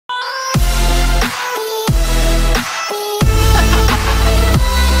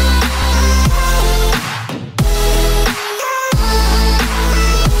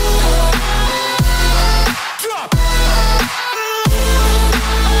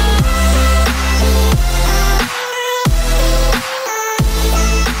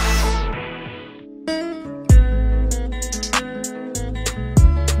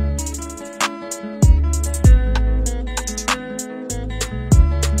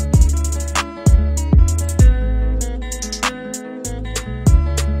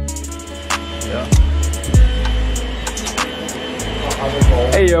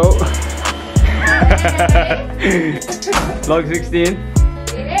Vlog 16.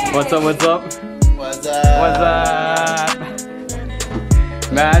 What's up, what's up? What's up? What's up?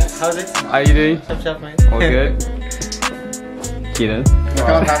 Matt, how's it? How you doing? Chop, mate. All good? Keenan. Look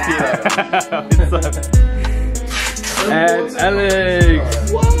how happy What's up? And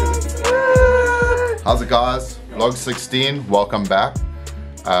Alex. How's it, guys? Vlog 16, welcome back.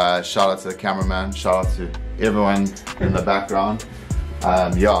 Shout out to the cameraman, shout out to everyone in the background.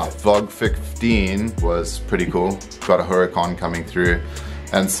 Yeah, vlog 15 was pretty cool. Got a hurricane coming through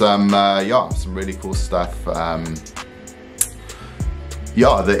and some really cool stuff.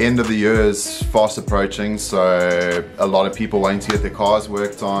 Yeah, the end of the year is fast approaching, so a lot of people wanting to get their cars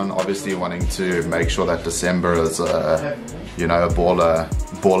worked on, obviously wanting to make sure that December is a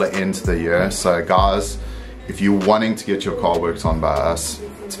baller end to the year. So guys, if you're wanting to get your car worked on by us,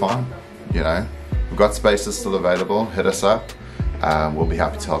 it's fine, you know. We've got spaces still available, hit us up. We'll be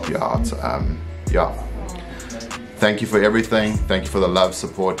happy to help you out. Yeah. Thank you for everything. Thank you for the love,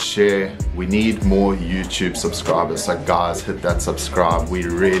 support, share. We need more YouTube subscribers. So guys, hit that subscribe. We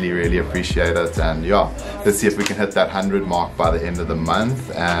really appreciate it. And yeah, let's see if we can hit that 100 mark by the end of the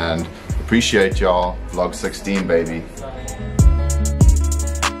month. And appreciate y'all. Vlog 16, baby.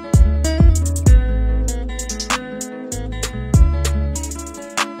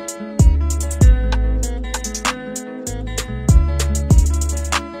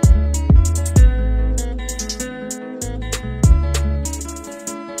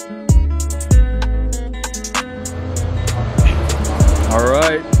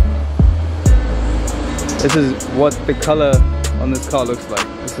 Alright, this is what the color on this car looks like.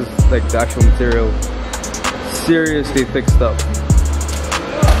 This is like the actual material. Seriously thick stuff.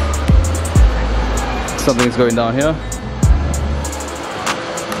 Something's going down here.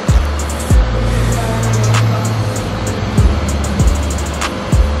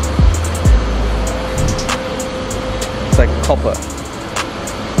 It's like copper.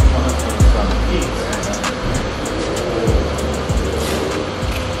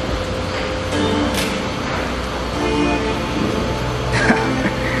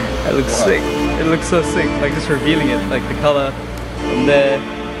 It looks sick. It looks so sick. Like just revealing it, like the color from there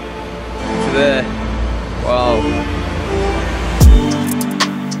to there. Wow.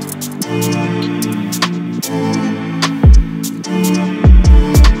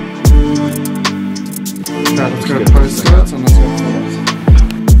 Right, let's go to post notes and let's go photos.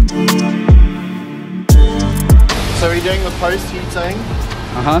 So we're doing the post heating.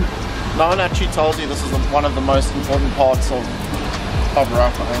 No one actually tells you this is one of the most important parts of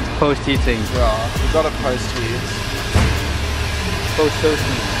wrapping. Post heating. Yeah, you've got to post heat. Post toast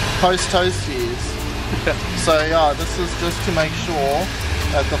heat. Post toast heat. So yeah, this is just to make sure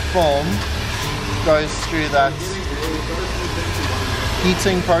that the film goes through that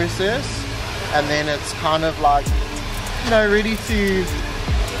heating process, and then it's kind of like, you know, ready to,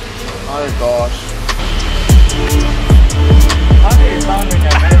 oh gosh.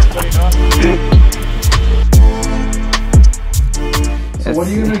 So what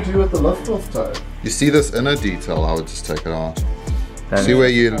are you going to do with the lift-off toe? You see this inner detail, I would just take it out. See where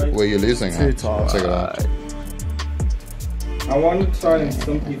you're losing it. Take it out. I want to try and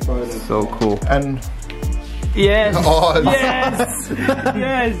simplify this. So cool. And yes! Oh, yes!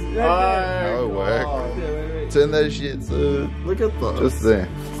 Yes! no work. Turn that shit, so look at this. just there.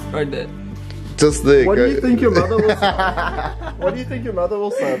 Right there. Just there. What go. do you think your mother will say? What do you think your mother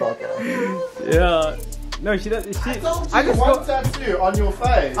will say about that? Yeah. No, she doesn't. I just want tattoo on your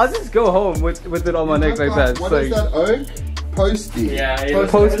face. I'll just go home with it on my neck like that. What is that, oak? Posty. Yeah,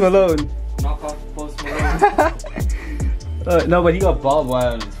 Post Malone. Knock off Post Malone. No, but he got barbed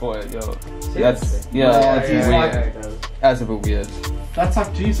wire on his forehead, yo. That's that's weird. That's a bit weird. That's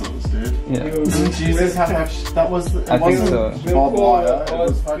like Jesus, dude. Yeah. Didn't Jesus have that was it I think wasn't so. barbed wire, it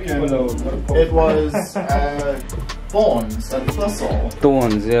was fucking, it was thorns and thistle.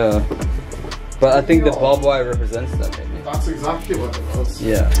 Thorns, yeah. But I think the barbed wire represents that, maybe. That's exactly what it was.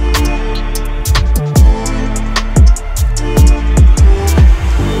 Yeah.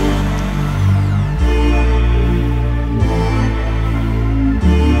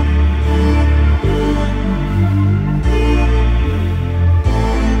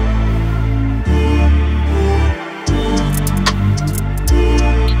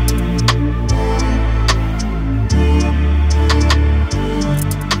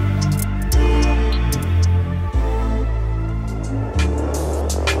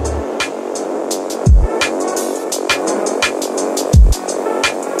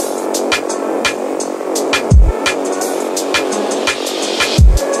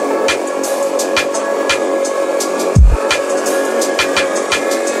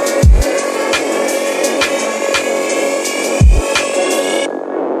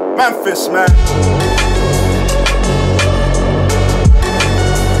 Memphis, man.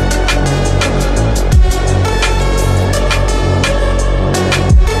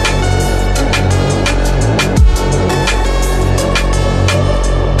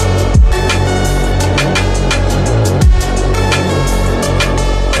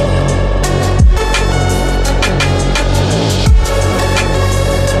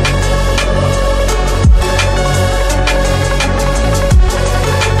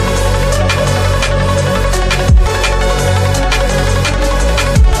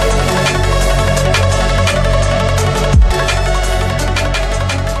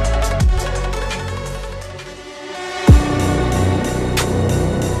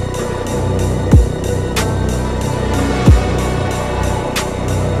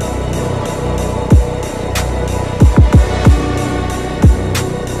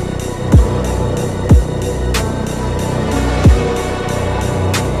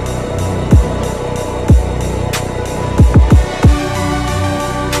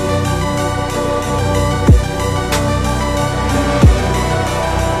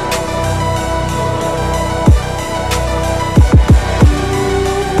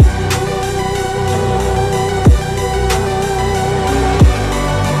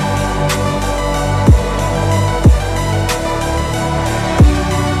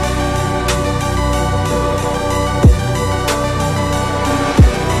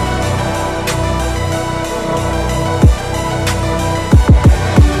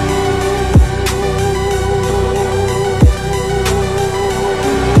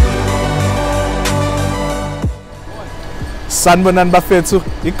 Sanibonani bafethu,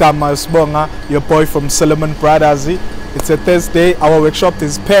 igama sibonga, your boy from Salomon Brothers. It's a Thursday, our workshop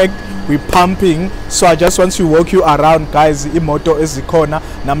is packed, we're pumping, so I just want to walk you around guys, imoto ezikhona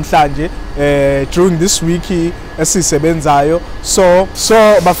namhlanje during this week esisebenzayo. So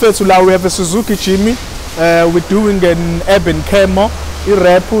bafethu la we have a Suzuki Jimmy, we're doing an urban camo,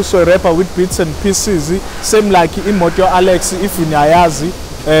 i-rap, so a rapper with bits and pieces, same like imoto Alex if unayazi.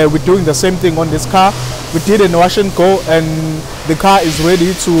 We're doing the same thing on this car. We did a wash and go, and the car is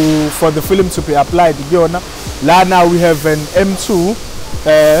ready for the film to be applied. Now we have an M2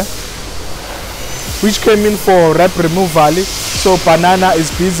 which came in for wrap removal. So Banana is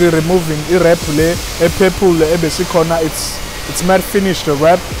busy removing the wrap, a purple, it's matte finished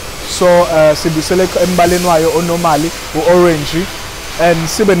wrap. So sibisele embalenwayo onomali orange, and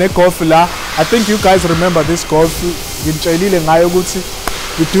sibene golf la. I think you guys remember this golf.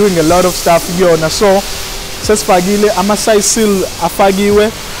 We're doing a lot of stuff here. So sesifakile ama-side seal afakiwe,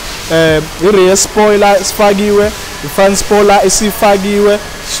 i-rear spoiler isifakiwe, i-front spoiler isifakiwe.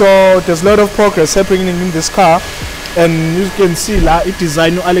 So there's a lot of progress happening in this car, and you can see la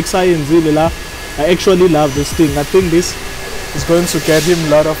i-design Alex ayenzile la. I actually love this thing. I think this is going to get him a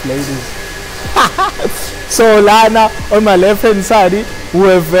lot of ladies. So lana on my left hand side we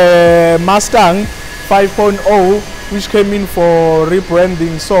have Mustang 5.0 which came in for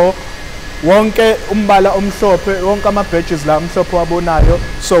rebranding. So wonke umbala omhlophe, wonke ama badges la amhlophe wabonayo,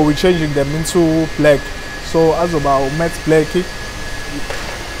 so we're changing them into black. So azoba matte black.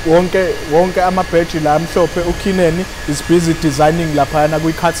 Wonke ama badge la amhlophe, uKineni is busy designing laphana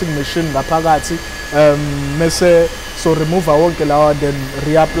kwi cutting machine ngaphakathi, mase so remove wonke lawa then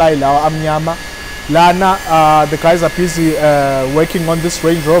reapply lawa amnyama. Lana, the guys are busy working on this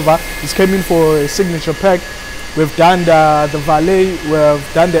Range Rover. It's came in for a signature pack. We've done the valet,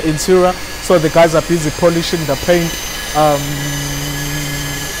 we've done the interior, so the guys are busy polishing the paint.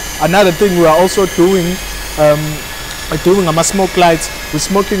 Another thing we are also doing, smoke lights. We're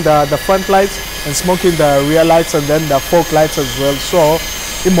smoking the front lights and smoking the rear lights and then the fog lights as well. So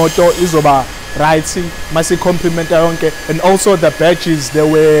imoto is over writing, must complement and also the badges, they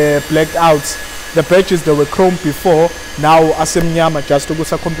were blacked out. The badges they were chrome before, now asemnyama just to go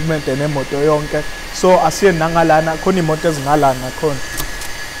complement the moto yonke. So asiye nangalana khona imoto ezingalana khona.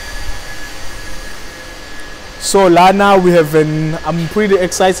 So lana we have I'm pretty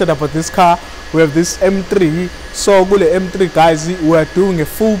excited about this car. We have this M3. So kule M3 guys, we are doing a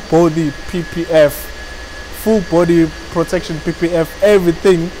full body PPF, full body protection PPF,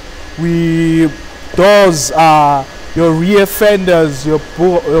 everything. We doors, your rear fenders, your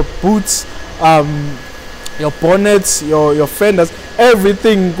boots, your bonnets, your fenders,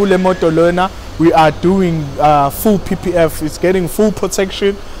 everything kule moto lona we are doing full PPF. It's getting full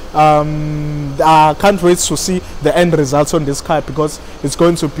protection. I can't wait to see the end results on this car because it's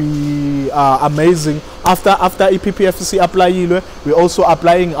going to be amazing. After EPPFC apply, we're also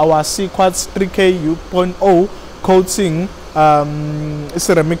applying our C-Quartz 3K U.0 coating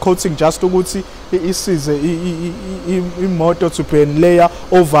ceramic coating just ukuthi isize imoto to be in layer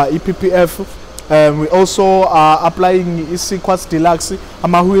over PPF. We also are applying Sequas Deluxe.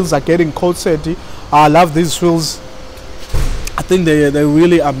 My wheels are getting coated. I love these wheels. I think they're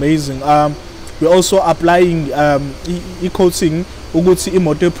really amazing. We're also applying coating ukuthi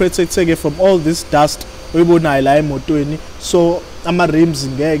imoto protected from all this dust oyibonayo la emotweni, so ama rims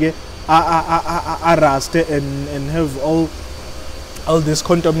ngeke rust and have all this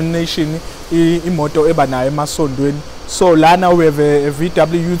contamination imoto eba nayo emasondweni. So lana we have a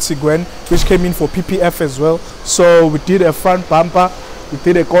VW Tiguan which came in for PPF as well. So we did a front bumper, we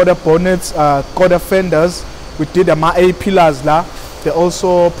did a quarter bonnet, quarter fenders, we did A pillars la, they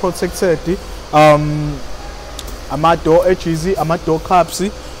also protected ama door edges, ama door caps,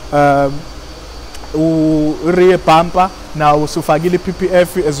 rear bumper. Now usufagile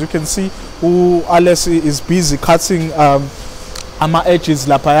PPF, as you can see, Alessi is busy cutting ama edges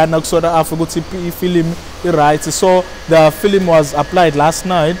lapayana kusona afu ukuthi film right. So the film was applied last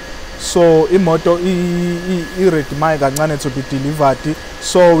night, so imoto ready my kancane to be delivered.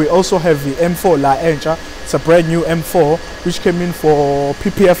 So we also have the M4 la entsha. It's a brand new M4 which came in for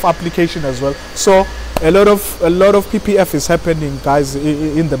PPF application as well. So a lot of PPF is happening, guys,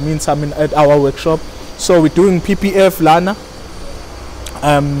 in the meantime at our workshop. So we're doing PPF lana.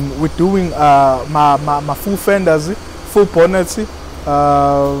 We're doing my full fenders, full bonnets,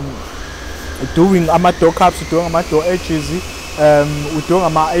 doing ama door caps, doing ama door edges, we're doing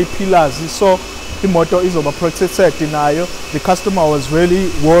ama A pillars. So the motor is over protected nayo. The customer was really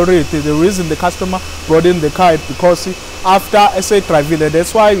worried. The reason the customer brought in the car is because after SA driving,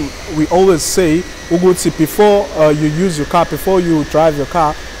 that's why we always say before you use your car, before you drive your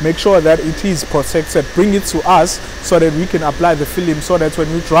car, make sure that it is protected. Bring it to us so that we can apply the film, so that when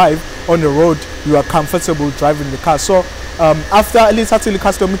you drive on the road you are comfortable driving the car. So after at least the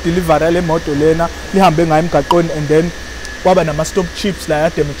customer deliver le moto lena lihambe ngayo emgaqweni, and then kwaba nama stop chips la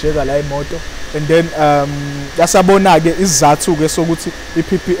yadamejeka la imoto, and then yasabona ke izathu ke sokuthi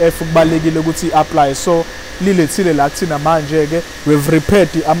iPPF kubalekile ukuthi apply. So lilethile la kuthina manje ke we've repaired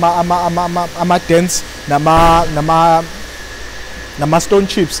ama dents nama stone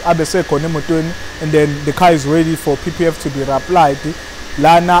chips abese khona emotweni, and then the car is ready for PPF to be reapplied.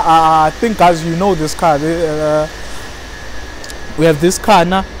 Lana I think, guys, you know this car. We have this car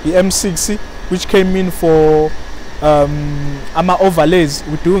now, the M6, which came in for ama overlays.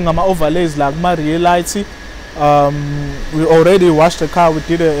 We're doing ama overlays like my rear lights. We already washed the car. We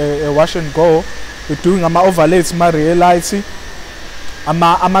did a wash and go. We're doing ama overlays, my rear lights,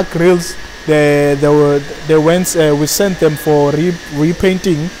 ama grills. They went. We sent them for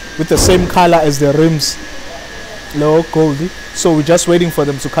repainting with the same color as the rims, low goldy. So we're just waiting for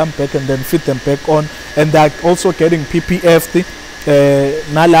them to come back and then fit them back on. And they're also getting PPF.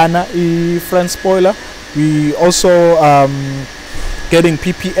 Nalana front spoiler. We also getting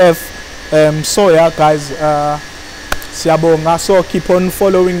PPF. So yeah, guys, siyabonga. So keep on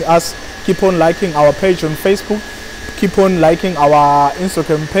following us, keep on liking our page on Facebook, keep on liking our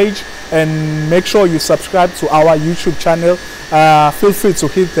Instagram page, and make sure you subscribe to our YouTube channel. Feel free to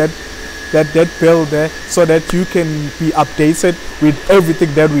hit that bell there so that you can be updated with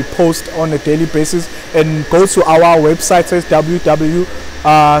everything that we post on a daily basis. And go to our website,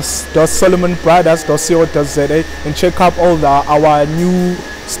 www.solomonbrothers.co.za, and check out all our new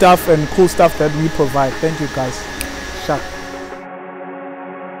stuff and cool stuff that we provide. Thank you, guys. Sharp.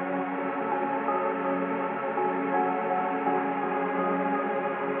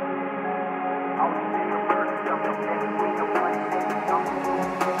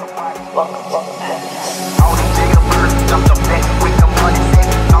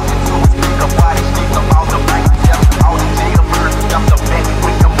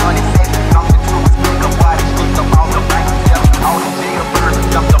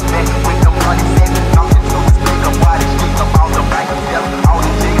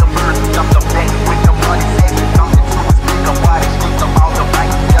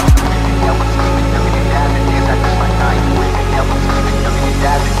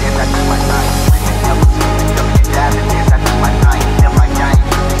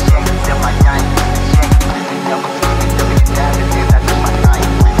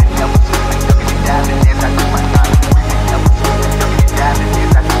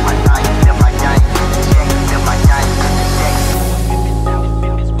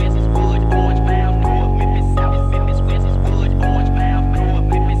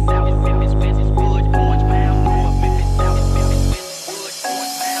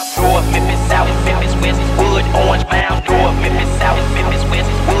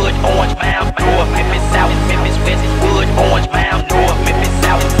 Orange,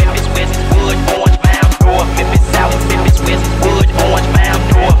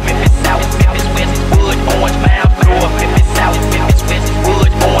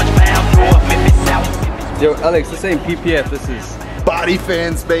 Alex, this ain't PPF, this is Body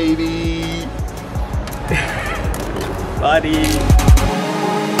fans, baby. body.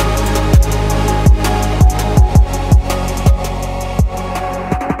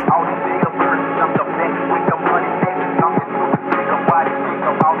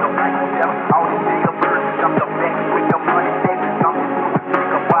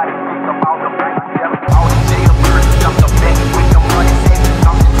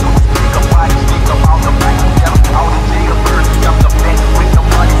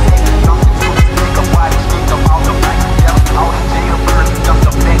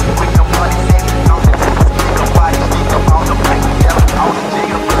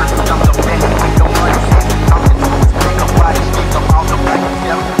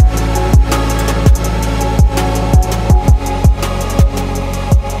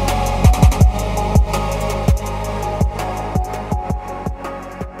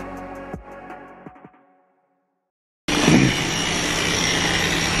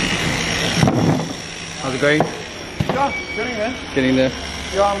 How's it going? Yeah, getting there. Getting there.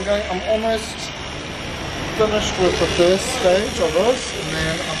 Yeah, I'm almost finished with the first stage of this, and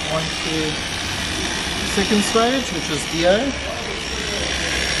then I'm on to the second stage, which is DA.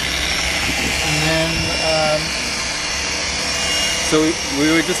 And then So we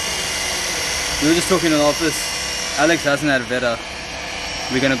were just talking in the office. Alex hasn't had Veda.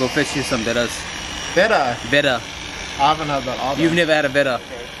 We're gonna go fetch you some Vedas. Veda. Veda. I haven't had that either. You've never had a Veda.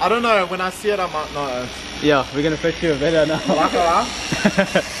 I don't know, when I see it I might know it. Yeah, we're gonna fetch you a Veda now.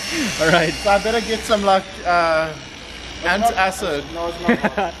 Alright. So I better get some like antacid. No, it's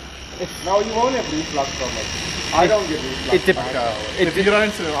not. No, you won't have reflux from it. I don't get reflux. If you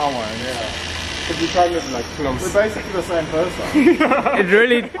don't, I won't. Yeah. If you try to like close. We're basically the same person. It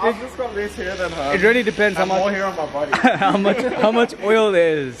really I've just got less hair than her. it really depends how and more much hair on my body. how much oil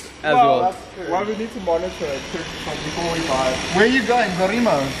there is as well. That's true. Well, we need to monitor it before we buy it. Where are you going?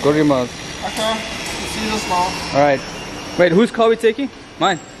 Garimo. Gorimas. Okay. See this now. Alright. Wait, whose car are we taking?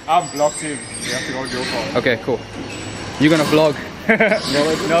 Mine. I've blocked him. You have to go with your car. Okay, cool. You're gonna vlog.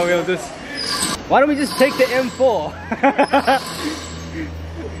 No, we'll just. Why don't we just take the M4?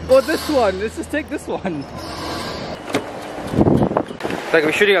 Or this one. Let's just take this one. It's like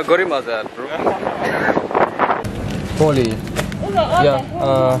we're shooting a Gorima's ad, bro. Holy. Yeah.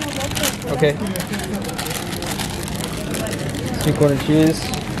 Okay. 3/4 cheese.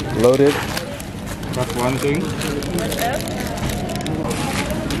 Loaded. That's one thing.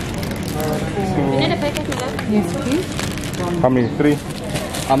 Yes, please. How many? 3?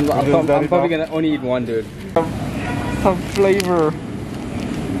 I'm probably gonna only eat one, dude. Some flavor.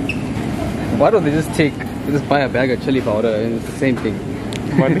 Why don't they just buy a bag of chili powder and it's the same thing?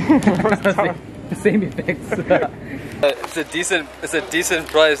 The same effects. It's a decent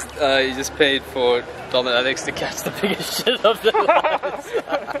price you just paid for Dom and Alex to catch the biggest shit of their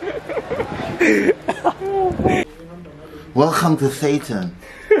lives. Welcome to Satan.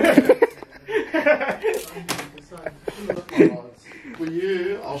 For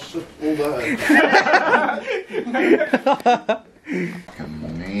you, I'll ship all that.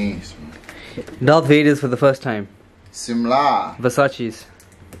 Amazing. Darth Vader's for the first time. Simla. Versace's.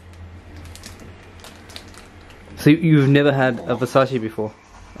 So you've never had a Versace before?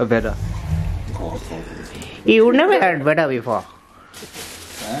 A Veda? You've never had Veda before?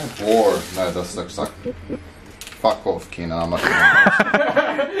 Or no, that's like suck. Fuck off, Kina. I'm not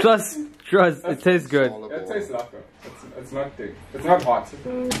Trust, it tastes good. It tastes lekker. It's not thick. It's not hot.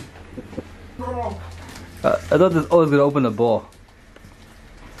 I thought this always gonna open the ball.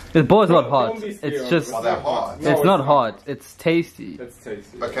 The ball is not hot. Don't be It's scared. just. Are they hot? No, It's not not. hot. It's tasty. It's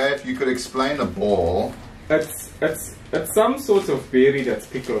tasty. Okay, if you could explain the ball. It's some sort of berry that's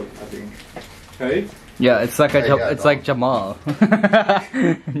pickled, I think. Okay? Yeah, it's like yeah, like Jamal.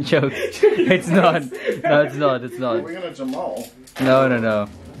 Joke. It's not. No, it's not. It's not. We're gonna Jamal. No.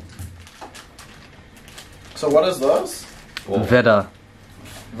 So what is this? Veda.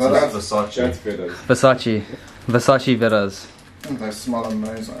 That's Versace. That's Vedas. Versace Vedas. They smell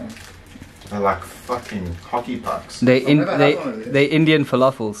amazing. They're like fucking hockey pucks. They never had one of these. they Indian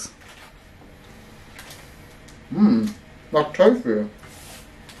falafels. Like tofu.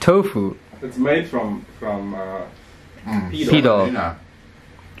 Tofu. It's made from Pido. You know.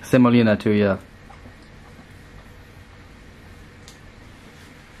 Semolina too, yeah.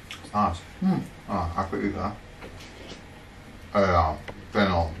 Nice. Oh, I could eat that. Oh yeah.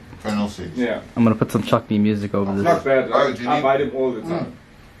 Fennel seeds. Yeah. I'm gonna put some chutney music over It's this. not bad. Oh, Like, do you I need- buy them all the time.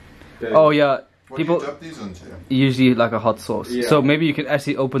 Oh yeah, What People do you dip these into? usually like a hot sauce. Yeah. So maybe you can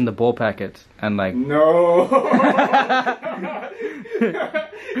actually open the ball packet and like. No.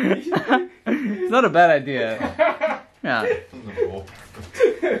 It's not a bad idea. Yeah. What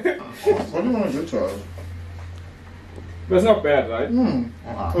do you want to do to it? That's not bad, right?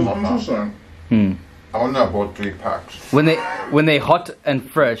 It's interesting. Hmm. I wonder I bought 3 packs. When they hot and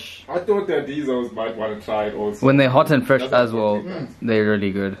fresh. I thought that diesels might want to try it also. When they're hot and fresh That's as not well, bad. they're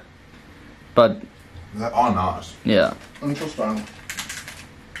really good. But They are nice. yeah, Interesting.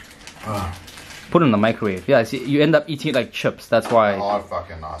 put it in the microwave. Yeah, see, you end up eating it like chips. That's They why. are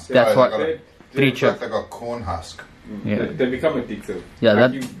fucking nice. That's Yeah, what- they got a- Three it's like chips. they got corn husk. Yeah. They become addictive. Yeah,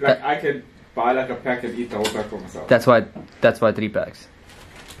 like that- I can buy like a pack and eat the whole pack for myself. That's why 3 packs.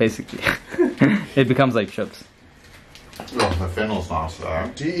 Basically, it becomes like chips. Oh, the fennel's nice though.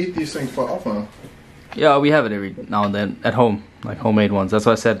 Do you eat these things quite often? Yeah, we have it every now and then at home, like homemade ones. That's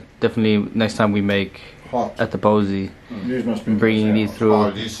why I said definitely next time we make Hot. at the Posey, These must be bringing these through.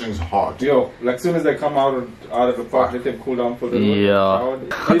 Oh, these things are hot. Yo, like soon as they come out of the pot, let them cool down for a little bit. Yeah. Are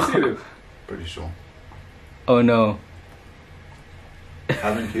you serious? Pretty sure. Oh no.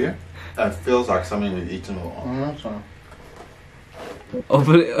 Haven't you? It feels like something we've eaten all. Oh,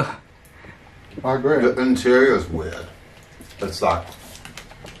 but, I agree. The interior is weird. It's like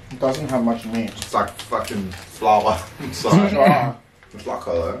It doesn't have much meat. it's like fucking flour inside. Ah, It's like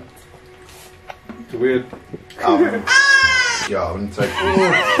a It's weird. yeah, I wouldn't take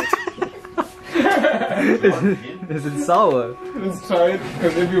it. is it sour? Let's try it,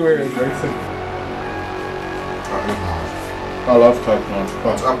 because everywhere is like some... I love coconut.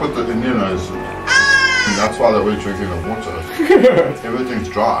 What's up with the Indian is, and that's why they were drinking the water. Everything's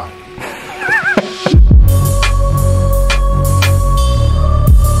dry.